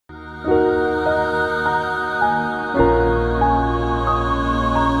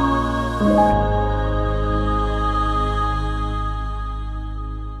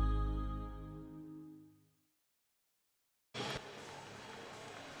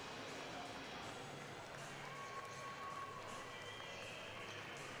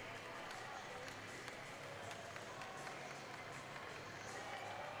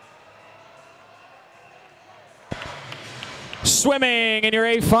swimming in your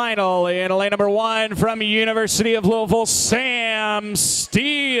A final in lane number 1 from University of Louisville, Sam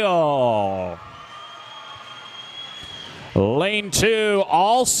Steele. Lane 2,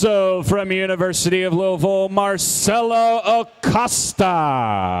 also from University of Louisville, Marcelo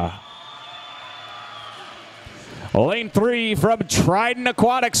Acosta. Lane 3 from Trident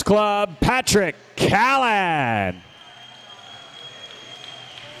Aquatics Club, Patrick Callan.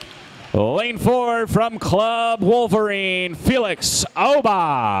 Lane 4 from Club Wolverine, Felix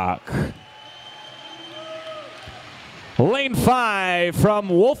Obach. Lane 5 from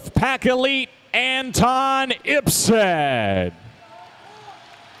Wolfpack Elite, Anton Ibsen.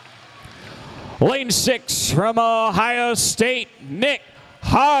 Lane 6 from Ohio State, Nick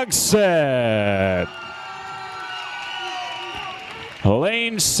Hodgson.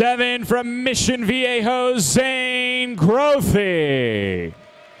 Lane 7 from Mission Viejo, Zane Grothy.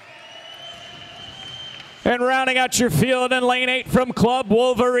 And rounding out your field in lane 8 from Club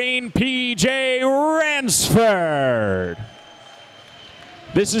Wolverine, PJ Ransford.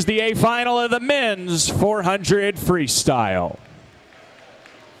 This is the A final of the men's 400 freestyle.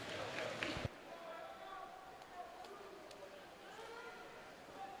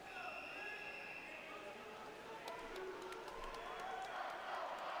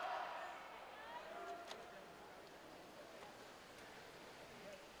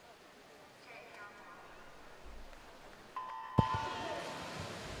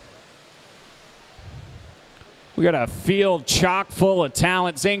 We got a field chock full of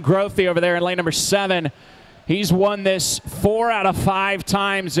talent. Zane Grothy over there in lane number 7. He's won this 4 out of 5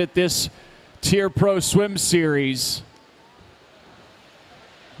 times at this TYR Pro Swim Series.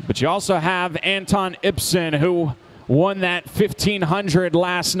 But you also have Anton Ibsen, who won that 1500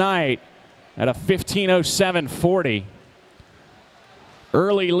 last night at a 15:07:40.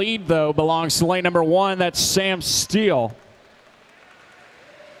 Early lead, though, belongs to lane number 1. That's Sam Steele.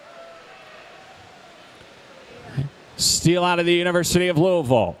 Steele out of the University of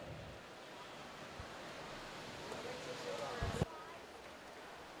Louisville.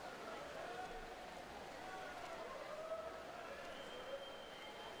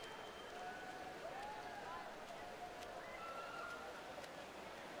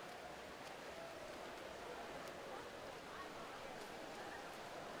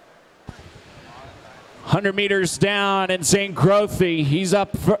 "100 meters down, and Zane Grothy, he's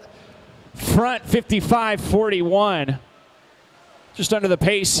up front 55:41, just under the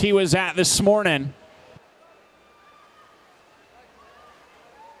pace he was at this morning.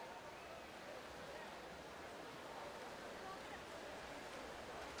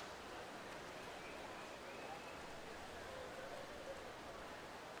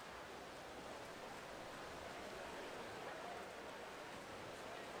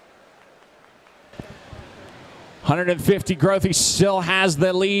 $150, Grothy still has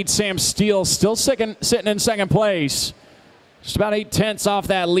the lead. Sam Steele still sitting in second place. Just about 8/10 off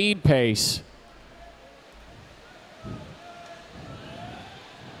that lead pace.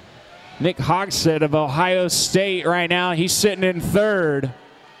 Nick Hodgson of Ohio State right now, he's sitting in third.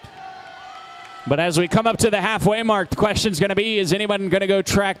 But as we come up to the halfway mark, the question's going to be, is anyone going to go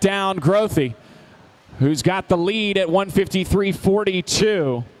track down Grothy, who's got the lead at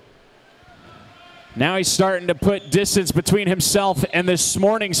 153.42. Now he's starting to put distance between himself and this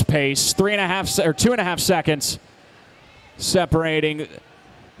morning's pace, 2.5 seconds separating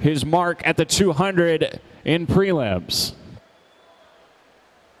his mark at the 200 in prelims.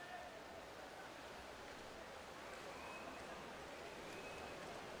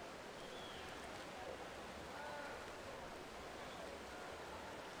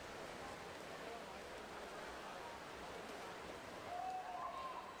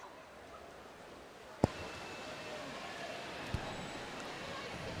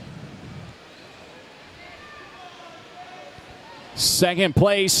 Second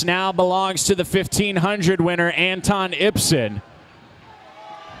place now belongs to the 1500 winner, Anton Ibsen.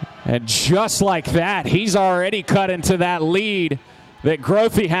 And just like that, he's already cut into that lead that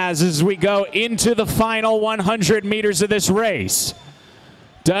Grothy has as we go into the final 100 meters of this race.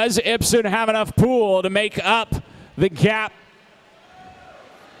 Does Ibsen have enough pool to make up the gap,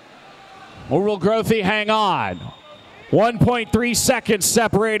 or will Grothy hang on? 1.3 seconds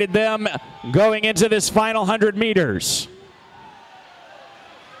separated them going into this final 100 meters.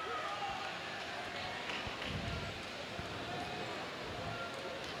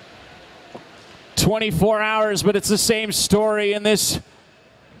 24 hours, but it's the same story in this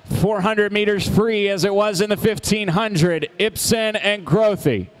 400 meters free as it was in the 1500. Ibsen and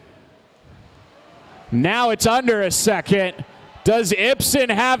Grothy. Now it's under a second. Does Ibsen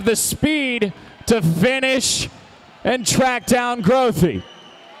have the speed to finish and track down Grothy.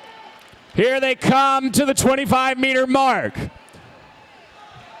 Here they come to the 25-meter mark.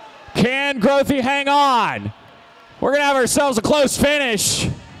 Can Grothy hang on? We're going to have ourselves a close finish.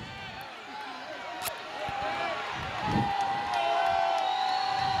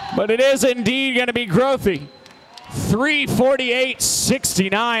 But it is indeed going to be Grothy.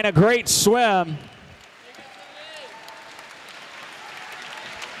 3:48.69, a great swim.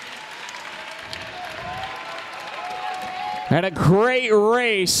 And a great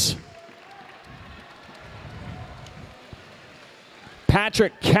race.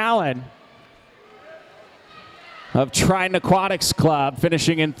 Patrick Callan of Trident Aquatics Club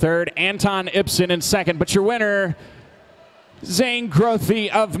finishing in third. Anton Ibsen in second. But your winner, Zane Grothy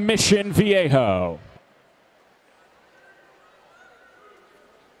of Mission Viejo.